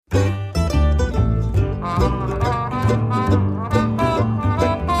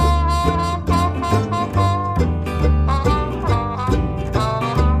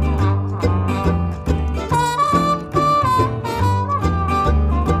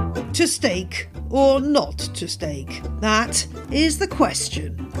To stake or not to stake? That is the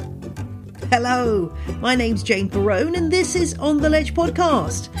question. Hello, my name's Jane Perrone and this is On The Ledge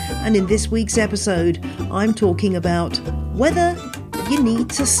podcast. And in this week's episode, I'm talking about whether you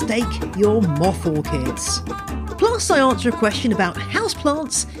need to stake your moth orchids. Plus, I answer a question about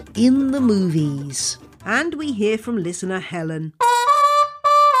houseplants in the movies. And we hear from listener Helen.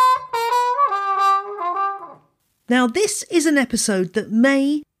 Now, this is an episode that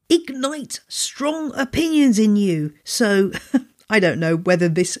may ignite strong opinions in you. So, I don't know whether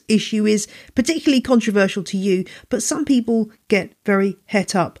this issue is particularly controversial to you, but some people get very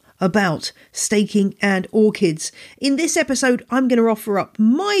het up about staking and orchids. In this episode, I'm going to offer up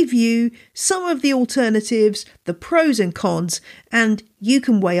my view, some of the alternatives, the pros and cons, and you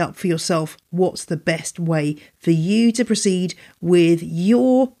can weigh up for yourself what's the best way for you to proceed with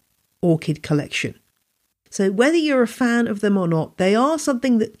your orchid collection. So whether you're a fan of them or not, they are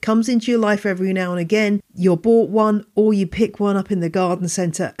something that comes into your life every now and again. You're bought one or you pick one up in the garden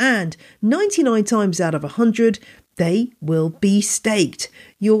centre, and 99 times out of 100, they will be staked.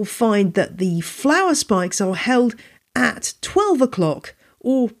 You'll find that the flower spikes are held at 12 o'clock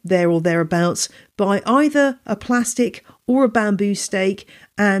or there or thereabouts by either a plastic or a bamboo stake,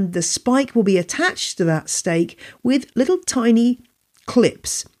 and the spike will be attached to that stake with little tiny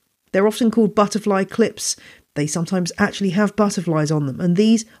clips. They're often called butterfly clips. They sometimes actually have butterflies on them, and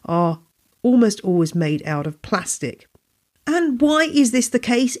these are almost always made out of plastic. And why is this the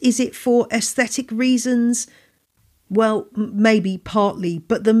case? Is it for aesthetic reasons? Well, maybe partly,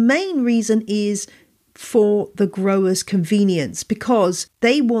 but the main reason is for the grower's convenience, because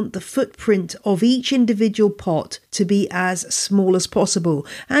they want the footprint of each individual pot to be as small as possible.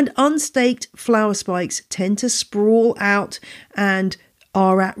 And unstaked flower spikes tend to sprawl out and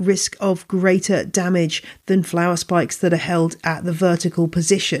are at risk of greater damage than flower spikes that are held at the vertical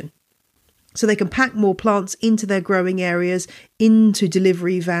position. So they can pack more plants into their growing areas, into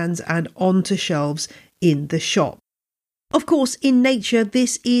delivery vans and onto shelves in the shop. Of course, in nature,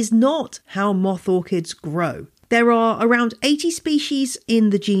 this is not how moth orchids grow. There are around 80 species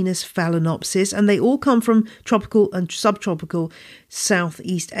in the genus Phalaenopsis, and they all come from tropical and subtropical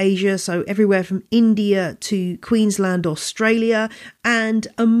Southeast Asia, so everywhere from India to Queensland, Australia. And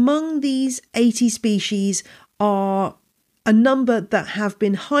among these 80 species are a number that have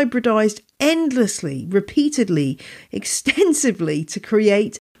been hybridized endlessly, repeatedly, extensively to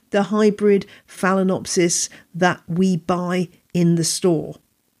create the hybrid Phalaenopsis that we buy in the store.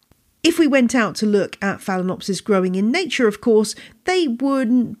 If we went out to look at Phalaenopsis growing in nature, of course, they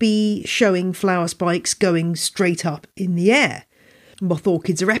wouldn't be showing flower spikes going straight up in the air. Moth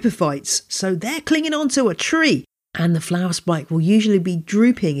orchids are epiphytes, so they're clinging onto a tree, and the flower spike will usually be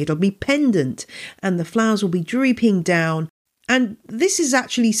drooping. It'll be pendant, and the flowers will be drooping down. And this is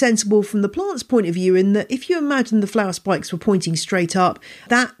actually sensible from the plant's point of view, in that if you imagine the flower spikes were pointing straight up,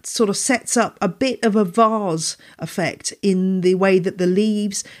 that sort of sets up a bit of a vase effect in the way that the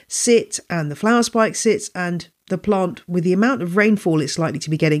leaves sit and the flower spike sits, and the plant, with the amount of rainfall it's likely to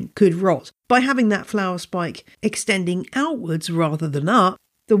be getting, could rot. By having that flower spike extending outwards rather than up,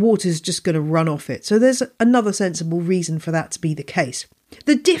 the water's just going to run off it. So there's another sensible reason for that to be the case.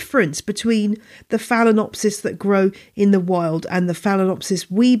 The difference between the Phalaenopsis that grow in the wild and the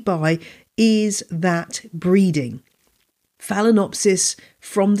Phalaenopsis we buy is that breeding. Phalaenopsis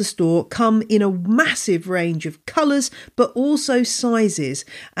from the store come in a massive range of colours, but also sizes.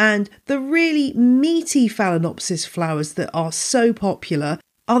 And the really meaty Phalaenopsis flowers that are so popular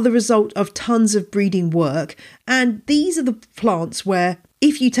are the result of tons of breeding work. And these are the plants where,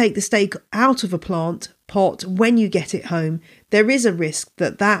 if you take the stake out of a plant pot when you get it home, there is a risk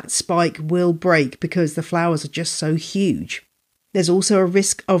that that spike will break because the flowers are just so huge. There's also a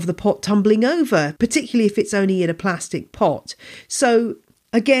risk of the pot tumbling over, particularly if it's only in a plastic pot. So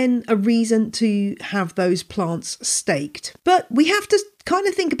again, a reason to have those plants staked. But we have to kind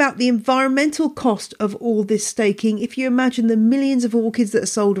of think about the environmental cost of all this staking. If you imagine the millions of orchids that are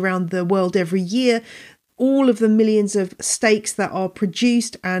sold around the world every year, all of the millions of stakes that are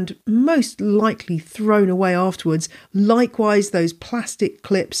produced and most likely thrown away afterwards, likewise those plastic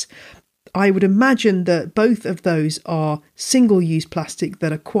clips, I would imagine that both of those are single-use plastic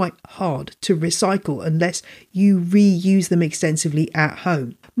that are quite hard to recycle unless you reuse them extensively at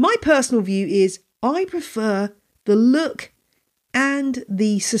home. My personal view is I prefer the look and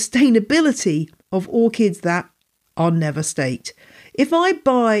the sustainability of orchids that are never staked. If I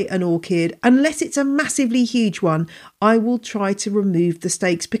buy an orchid, unless it's a massively huge one, I will try to remove the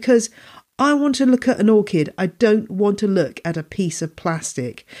stakes because I want to look at an orchid. I don't want to look at a piece of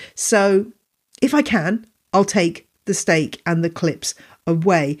plastic. So if I can, I'll take the stake and the clips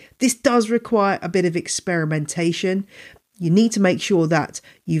away. This does require a bit of experimentation. You need to make sure that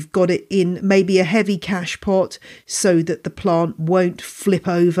you've got it in maybe a heavy cash pot so that the plant won't flip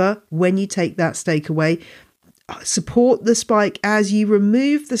over when you take that stake away. Support the spike as you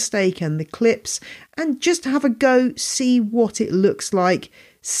remove the stake and the clips, and just have a go, see what it looks like,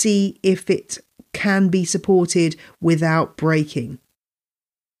 see if it can be supported without breaking.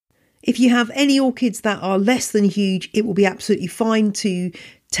 If you have any orchids that are less than huge, it will be absolutely fine to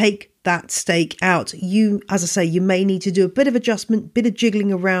take that stake out. As I say, you may need to do a bit of adjustment, bit of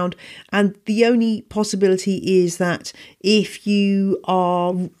jiggling around, and the only possibility is that if you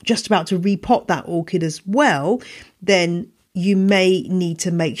are just about to repot that orchid as well, then you may need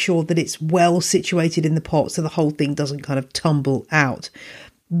to make sure that it's well situated in the pot so the whole thing doesn't kind of tumble out.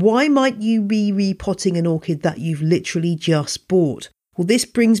 Why might you be repotting an orchid that you've literally just bought? Well, this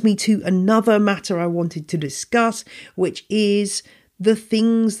brings me to another matter I wanted to discuss, which is the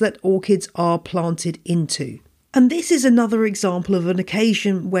things that orchids are planted into. And this is another example of an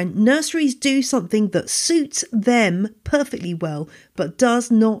occasion when nurseries do something that suits them perfectly well, but does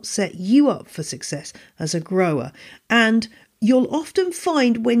not set you up for success as a grower. And you'll often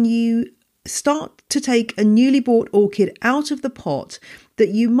find when you start to take a newly bought orchid out of the pot that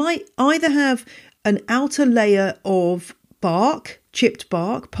you might either have an outer layer of bark, chipped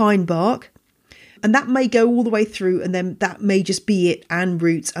bark, pine bark, and that may go all the way through, and then that may just be it, and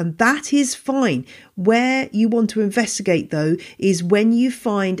roots, and that is fine. Where you want to investigate though is when you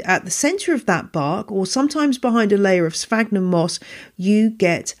find at the centre of that bark, or sometimes behind a layer of sphagnum moss, you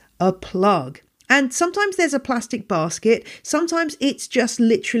get a plug. And sometimes there's a plastic basket, sometimes it's just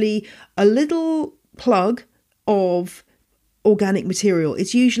literally a little plug of organic material.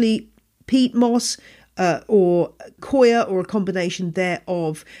 It's usually peat moss or coir or a combination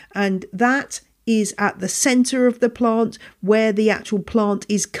thereof, and that is at the centre of the plant where the actual plant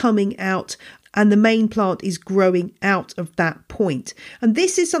is coming out and the main plant is growing out of that point. And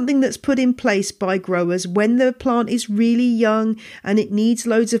this is something that's put in place by growers when the plant is really young and it needs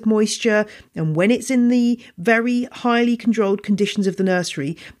loads of moisture, and when it's in the very highly controlled conditions of the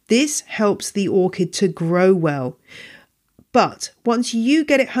nursery. This helps the orchid to grow well. But once you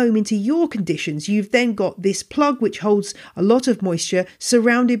get it home into your conditions, you've then got this plug which holds a lot of moisture,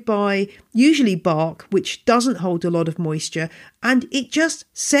 surrounded by usually bark which doesn't hold a lot of moisture, and it just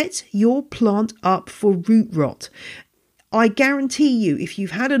sets your plant up for root rot. I guarantee you, if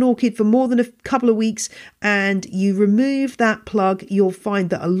you've had an orchid for more than a couple of weeks and you remove that plug, you'll find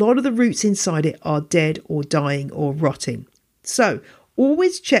that a lot of the roots inside it are dead or dying or rotting. So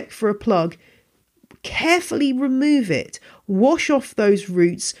always check for a plug. Carefully remove it, wash off those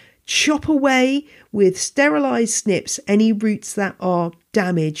roots, chop away with sterilised snips any roots that are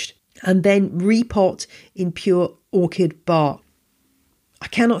damaged, and then repot in pure orchid bark. I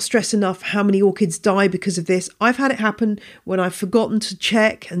cannot stress enough how many orchids die because of this. I've had it happen when I've forgotten to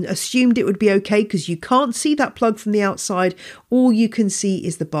check and assumed it would be okay, because you can't see that plug from the outside. All you can see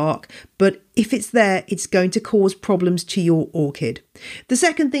is the bark. But if it's there, it's going to cause problems to your orchid. The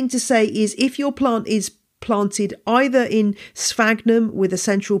second thing to say is if your plant is planted either in sphagnum with a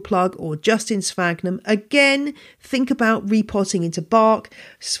central plug or just in sphagnum, again, think about repotting into bark.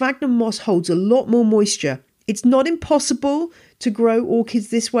 Sphagnum moss holds a lot more moisture. It's not impossible to grow orchids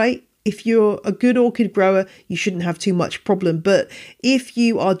this way. If you're a good orchid grower, you shouldn't have too much problem. But if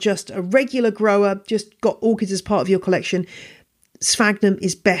you are just a regular grower, just got orchids as part of your collection, sphagnum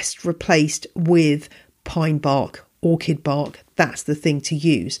is best replaced with pine bark, orchid bark. That's the thing to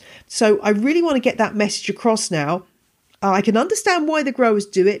use. So I really want to get that message across now. I can understand why the growers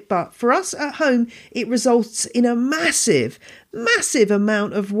do it, but for us at home, it results in a massive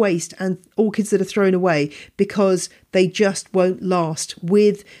amount of waste and orchids that are thrown away because they just won't last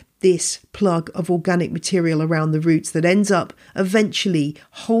with this plug of organic material around the roots that ends up eventually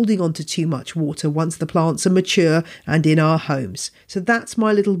holding on to too much water once the plants are mature and in our homes. So that's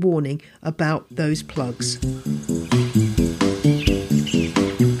my little warning about those plugs.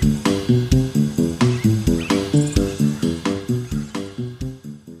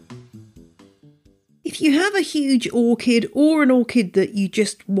 If you have a huge orchid or an orchid that you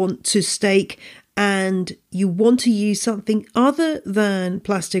just want to stake and you want to use something other than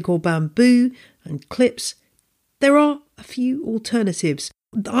plastic or bamboo and clips, there are a few alternatives.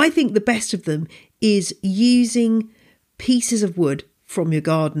 I think the best of them is using pieces of wood from your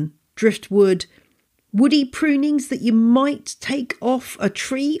garden, driftwood, woody prunings that you might take off a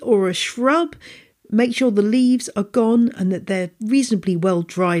tree or a shrub, make sure the leaves are gone and that they're reasonably well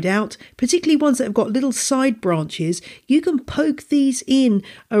dried out, particularly ones that have got little side branches. You can poke these in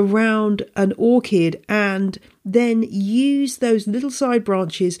around an orchid and then use those little side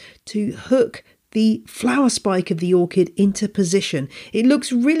branches to hook the flower spike of the orchid into position. It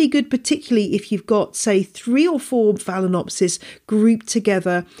looks really good, particularly if you've got, say, 3 or 4 Phalaenopsis grouped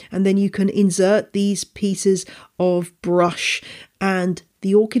together, and then you can insert these pieces of brush and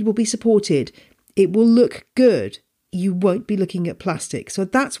the orchid will be supported. It will look good. You won't be looking at plastic. So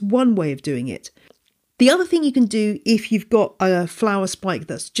that's one way of doing it. The other thing you can do if you've got a flower spike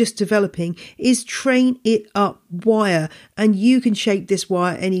that's just developing is train it up wire, and you can shape this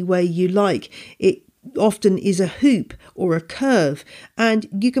wire any way you like. It often is a hoop or a curve, and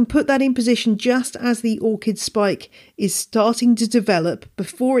you can put that in position just as the orchid spike is starting to develop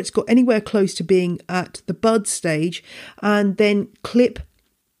before it's got anywhere close to being at the bud stage, and then clip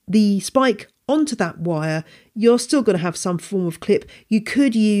the spike onto that wire. You're still going to have some form of clip. You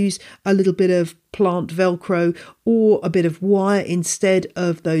could use a little bit of plant Velcro or a bit of wire instead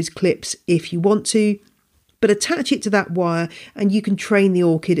of those clips if you want to, but attach it to that wire and you can train the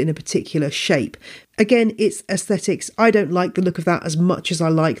orchid in a particular shape. Again, it's aesthetics. I don't like the look of that as much as I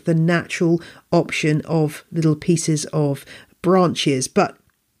like the natural option of little pieces of branches, but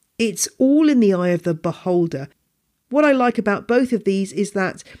it's all in the eye of the beholder. What I like about both of these is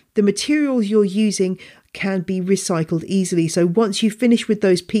that the materials you're using can be recycled easily. So once you finish with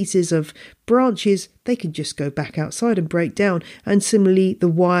those pieces of branches, they can just go back outside and break down. And similarly, the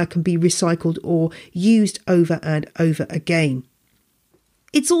wire can be recycled or used over and over again.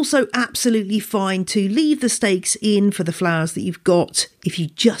 It's also absolutely fine to leave the stakes in for the flowers that you've got if you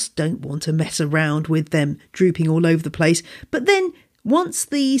just don't want to mess around with them drooping all over the place. But then once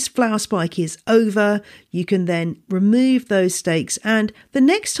the flower spike is over, you can then remove those stakes, and the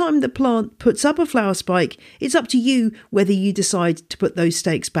next time the plant puts up a flower spike, it's up to you whether you decide to put those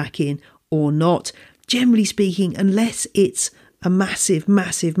stakes back in or not. Generally speaking, unless it's a massive,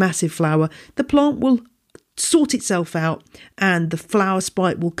 massive, massive flower, the plant will sort itself out and the flower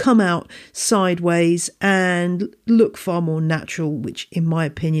spike will come out sideways and look far more natural, which in my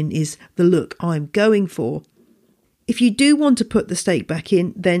opinion is the look I'm going for. If you do want to put the stake back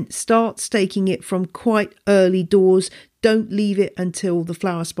in, then start staking it from quite early doors. Don't leave it until the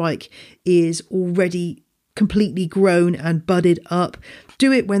flower spike is already completely grown and budded up.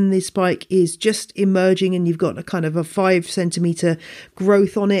 Do it when the spike is just emerging and you've got a kind of a 5 centimetre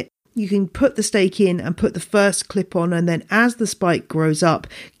growth on it. You can put the stake in and put the first clip on, and then as the spike grows up,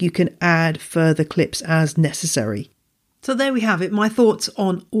 you can add further clips as necessary. So there we have it, my thoughts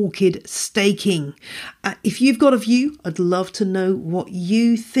on orchid staking. If you've got a view, I'd love to know what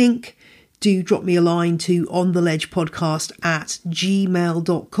you think. Do drop me a line to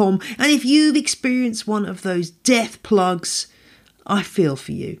ontheledgepodcast@gmail.com. And if you've experienced one of those death plugs, I feel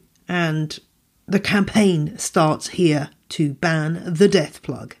for you. And the campaign starts here to ban the death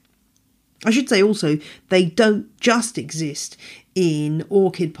plug. I should say also, they don't just exist in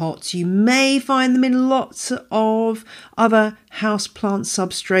orchid pots. You may find them in lots of other houseplant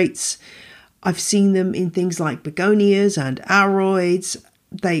substrates. I've seen them in things like begonias and aroids.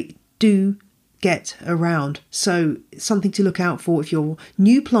 They do get around. So something to look out for. If your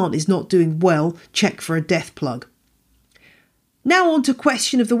new plant is not doing well, check for a death plug. Now on to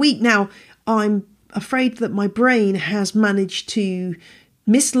question of the week. Now, I'm afraid that my brain has managed to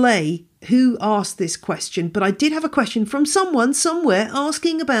mislay who asked this question, but I did have a question from someone somewhere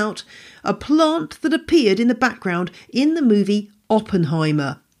asking about a plant that appeared in the background in the movie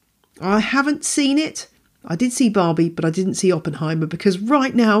Oppenheimer. I haven't seen it. I did see Barbie, but I didn't see Oppenheimer because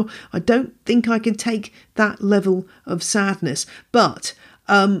right now I don't think I can take that level of sadness. But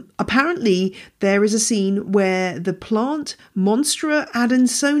apparently there is a scene where the plant Monstera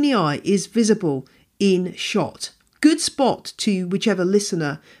adansonii is visible in shot. Good spot to whichever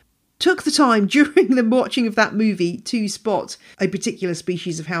listener took the time during the watching of that movie to spot a particular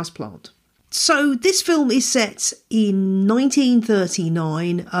species of houseplant. So this film is set in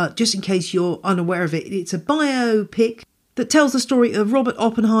 1939, just in case you're unaware of it. It's a biopic that tells the story of Robert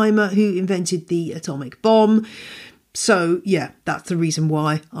Oppenheimer, who invented the atomic bomb. So yeah, that's the reason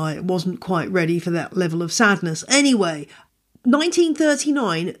why I wasn't quite ready for that level of sadness. Anyway,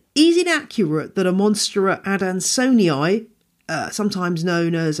 1939, is it accurate that a Monstera adansonii, sometimes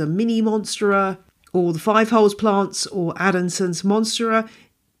known as a mini monstera, or the five holes plants, or Adanson's monstera,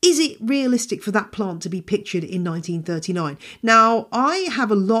 Is it realistic for that plant to be pictured in 1939? Now, I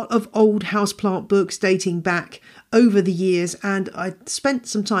have a lot of old houseplant books dating back over the years, and I spent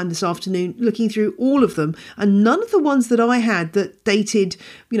some time this afternoon looking through all of them, and none of the ones that I had that dated,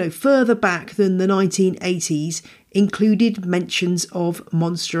 further back than the 1980s included mentions of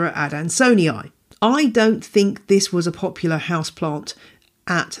Monstera adansonii. I don't think this was a popular houseplant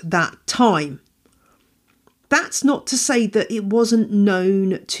at that time. That's not to say that it wasn't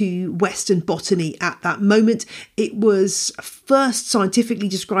known to Western botany at that moment. It was first scientifically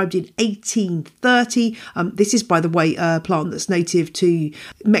described in 1830. This is, by the way, a plant that's native to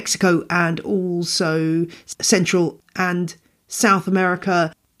Mexico and also Central and South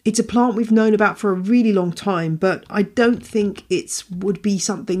America. It's a plant we've known about for a really long time, but I don't think it would be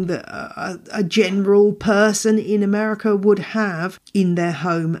something that a general person in America would have in their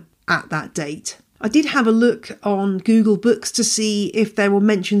home at that date. I did have a look on Google Books to see if there were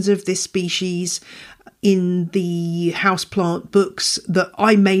mentions of this species in the houseplant books that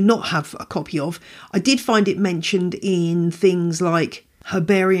I may not have a copy of. I did find it mentioned in things like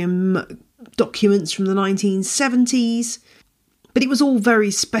herbarium documents from the 1970s, but it was all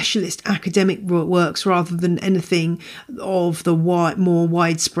very specialist academic works rather than anything of the more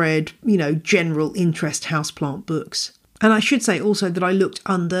widespread, general interest houseplant books. And I should say also that I looked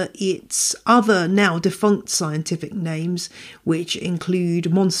under its other now defunct scientific names, which include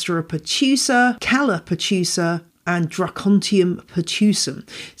Monstera pertusa, Calla pertusa, and Dracontium pertusum.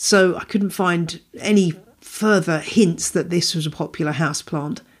 So I couldn't find any further hints that this was a popular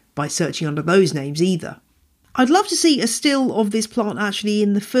houseplant by searching under those names either. I'd love to see a still of this plant actually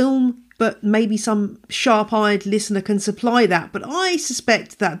in the film, but maybe some sharp-eyed listener can supply that. But I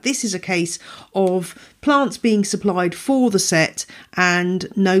suspect that this is a case of plants being supplied for the set and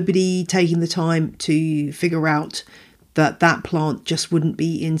nobody taking the time to figure out that that plant just wouldn't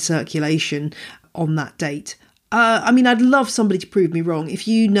be in circulation on that date. I'd love somebody to prove me wrong. If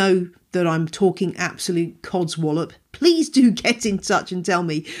you know that I'm talking absolute codswallop, please do get in touch and tell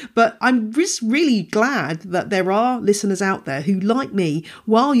me. But I'm just really glad that there are listeners out there who, like me,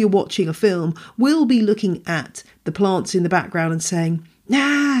 while you're watching a film, will be looking at the plants in the background and saying,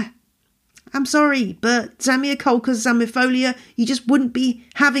 nah, I'm sorry, but Zamioculcas zammifolia, you just wouldn't be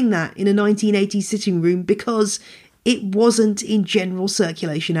having that in a 1980s sitting room because it wasn't in general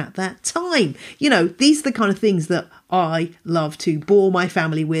circulation at that time. These are the kind of things that I love to bore my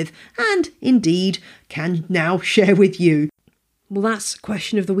family with and indeed can now share with you. Well, that's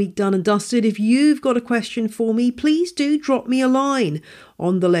question of the week done and dusted. If you've got a question for me, please do drop me a line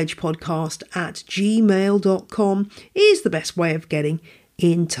on theledgepodcast@gmail.com is the best way of getting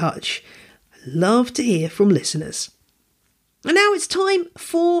in touch. Love to hear from listeners. And now it's time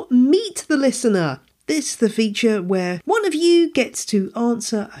for Meet the Listener. This is the feature where one of you gets to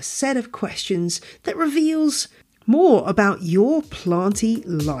answer a set of questions that reveals more about your planty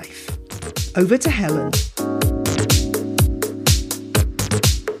life. Over to Helen.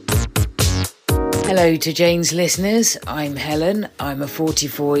 Hello to Jane's listeners, I'm Helen. I'm a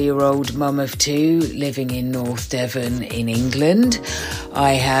 44-year-old mum of two living in North Devon in England.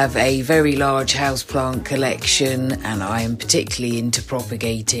 I have a very large houseplant collection and I am particularly into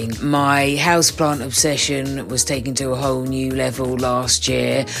propagating. My houseplant obsession was taken to a whole new level last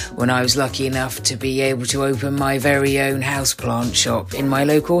year when I was lucky enough to be able to open my very own houseplant shop in my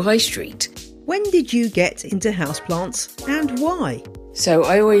local high street. When did you get into houseplants and why? So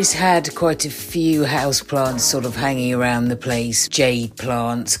I always had quite a few houseplants sort of hanging around the place. Jade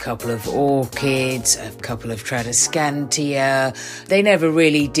plants, a couple of orchids, a couple of Tradescantia. They never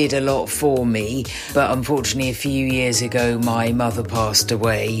really did a lot for me, but unfortunately a few years ago my mother passed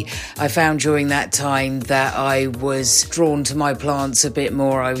away. I found during that time that I was drawn to my plants a bit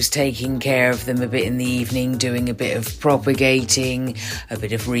more. I was taking care of them a bit in the evening, doing a bit of propagating, a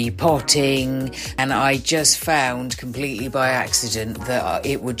bit of repotting, and I just found completely by accident that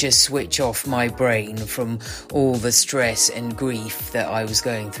it would just switch off my brain from all the stress and grief that I was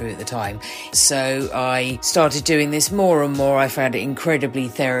going through at the time. So I started doing this more and more. I found it incredibly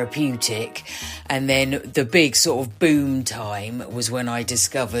therapeutic. And then the big sort of boom time was when I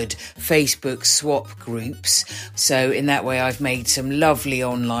discovered Facebook swap groups. So in that way, I've made some lovely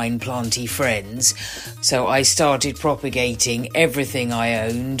online planty friends. So I started propagating everything I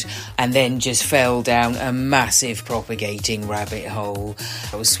owned and then just fell down a massive propagating rabbit hole. hole.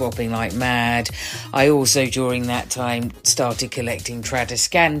 I was swapping like mad. I also, during that time, started collecting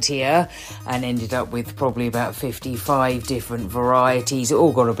Tradescantia and ended up with probably about 55 different varieties. It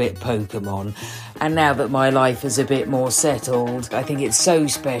all got a bit Pokemon. And now that my life is a bit more settled, I think it's so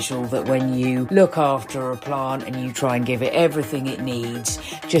special that when you look after a plant and you try and give it everything it needs,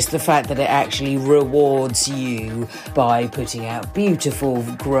 just the fact that it actually rewards you by putting out beautiful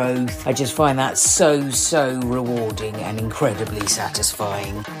growth, I just find that so rewarding and incredibly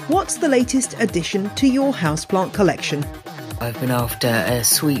satisfying. What's the latest addition to your houseplant collection? I've been after a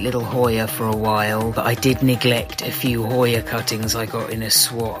sweet little Hoya for a while, but I did neglect a few Hoya cuttings I got in a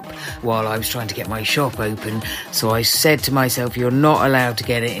swap while I was trying to get my shop open. So I said to myself, you're not allowed to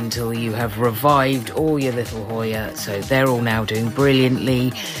get it until you have revived all your little Hoya. So they're all now doing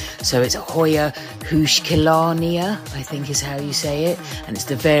brilliantly. So it's a Hoya Huschkelania, I think is how you say it, and it's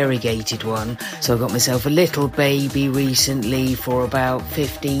the variegated one. So I got myself a little baby recently for about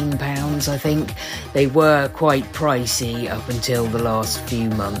 £15, I think. They were quite pricey up until the last few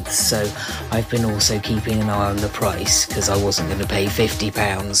months, so I've been also keeping an eye on the price because I wasn't going to pay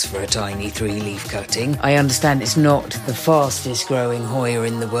 £50 for a tiny 3-leaf cutting. I understand it's not the fastest growing Hoya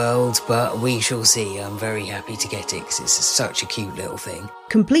in the world, but we shall see. I'm very happy to get it because it's such a cute little thing.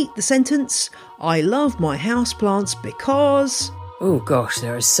 Complete the sentence. I love my houseplants because... Oh gosh,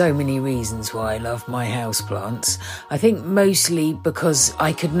 there are so many reasons why I love my houseplants. I think mostly because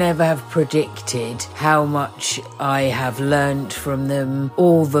I could never have predicted how much I have learnt from them,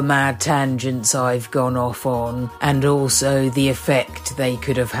 all the mad tangents I've gone off on, and also the effect they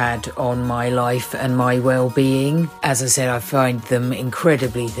could have had on my life and my well-being. As I said, I find them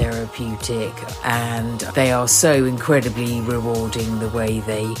incredibly therapeutic, and they are so incredibly rewarding the way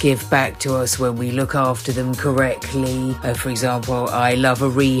they give back to us when we look after them correctly. For example, I love a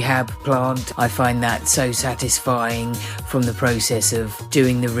rehab plant. I find that so satisfying, from the process of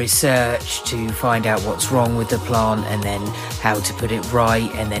doing the research to find out what's wrong with the plant and then how to put it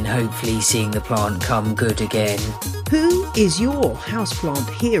right, and then hopefully seeing the plant come good again. Who is your houseplant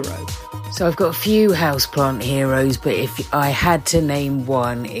hero? So I've got a few houseplant heroes, but if I had to name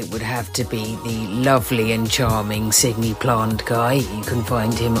one, it would have to be the lovely and charming Sydney Plant Guy. You can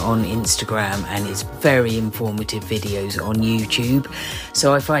find him on Instagram and his very informative videos on YouTube.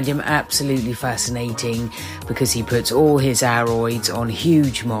 So I find him absolutely fascinating because he puts all his aroids on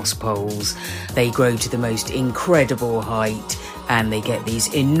huge moss poles. They grow to the most incredible height, and they get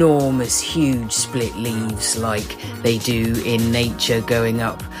these enormous, huge split leaves like they do in nature going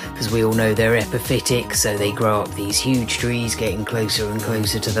up, because we all know they're epiphytic, so they grow up these huge trees getting closer and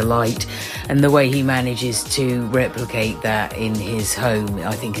closer to the light. And the way he manages to replicate that in his home,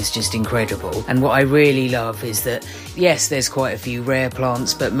 I think is just incredible. And what I really love is that, yes, there's quite a few rare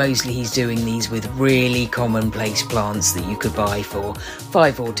plants, but mostly he's doing these with really commonplace plants that you could buy for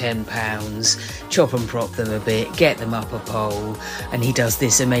 £5 or £10, chop and prop them a bit, get them up a pole, and he does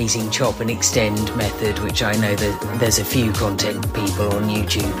this amazing chop and extend method, which I know that there's a few content people on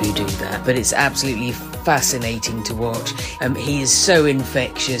YouTube who do that, but it's absolutely fascinating to watch. He is so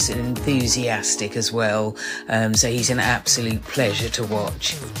infectious and enthusiastic as well, so he's an absolute pleasure to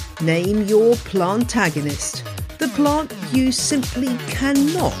watch. Name your plantagonist, the plant you simply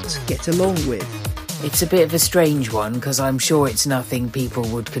cannot get along with. It's a bit of a strange one because I'm sure it's nothing people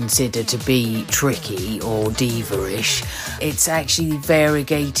would consider to be tricky or diva-ish. It's actually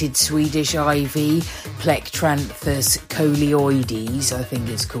variegated Swedish ivy, Plectranthus coleoides, I think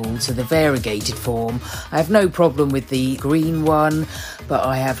it's called, so the variegated form. I have no problem with the green one, but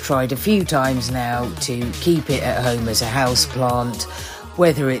I have tried a few times now to keep it at home as a house plant.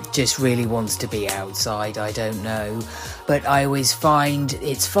 Whether it just really wants to be outside, I don't know. But I always find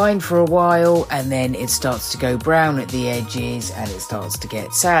it's fine for a while, and then it starts to go brown at the edges and it starts to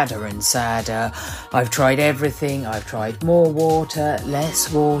get sadder and sadder. I've tried everything. I've tried more water,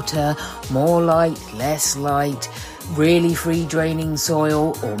 less water, more light, less light, really free draining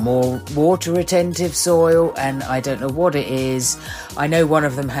soil or more water retentive soil, and I don't know what it is. I know one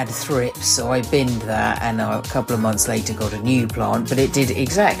of them had thrips, so I binned that, and a couple of months later got a new plant, but it did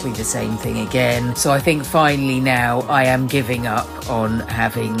exactly the same thing again. So I think finally now I am giving up on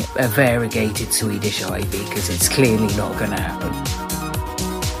having a variegated Swedish ivy because it's clearly not going to happen.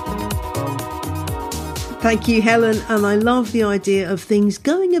 Thank you, Helen, and I love the idea of things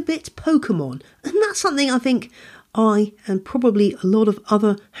going a bit Pokemon, and that's something I think I and probably a lot of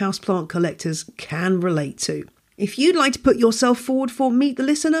other houseplant collectors can relate to. If you'd like to put yourself forward for Meet the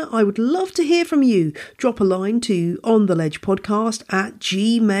Listener, I would love to hear from you. Drop a line to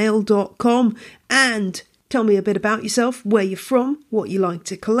ontheledgepodcast@gmail.com. And Tell me a bit about yourself, where you're from, what you like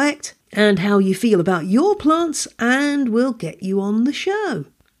to collect, and how you feel about your plants, and we'll get you on the show.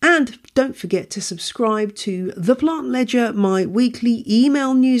 And don't forget to subscribe to The Plant Ledger, my weekly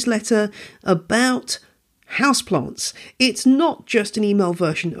email newsletter about houseplants. It's not just an email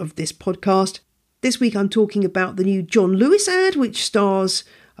version of this podcast. This week I'm talking about the new John Lewis ad, which stars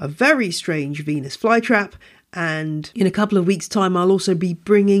a very strange Venus flytrap. And in a couple of weeks' time, I'll also be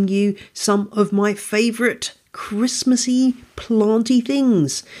bringing you some of my favourite Christmassy planty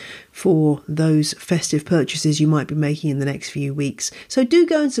things for those festive purchases you might be making in the next few weeks. So do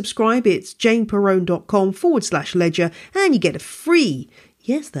go and subscribe. It's janeperrone.com/ledger and you get a free,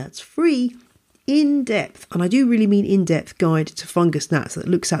 yes, that's free, in-depth, and I do really mean in-depth, guide to fungus gnats that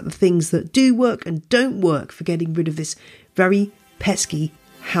looks at the things that do work and don't work for getting rid of this very pesky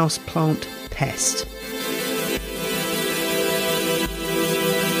houseplant pest.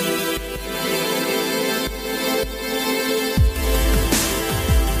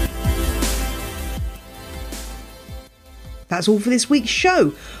 That's all for this week's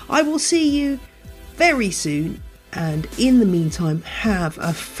show. I will see you very soon, and in the meantime, have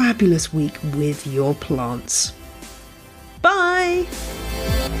a fabulous week with your plants. Bye!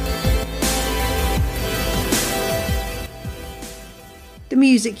 The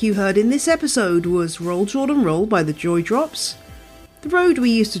music you heard in this episode was Roll Jordan Roll by the Joy Drops, The Road We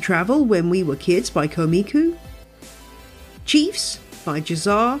Used to Travel When We Were Kids by Komiku, Chiefs by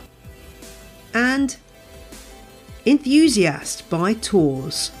Jazar, and Enthusiast by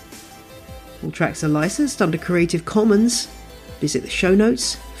Tours. All tracks are licensed under Creative Commons. Visit the show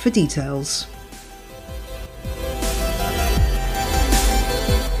notes for details.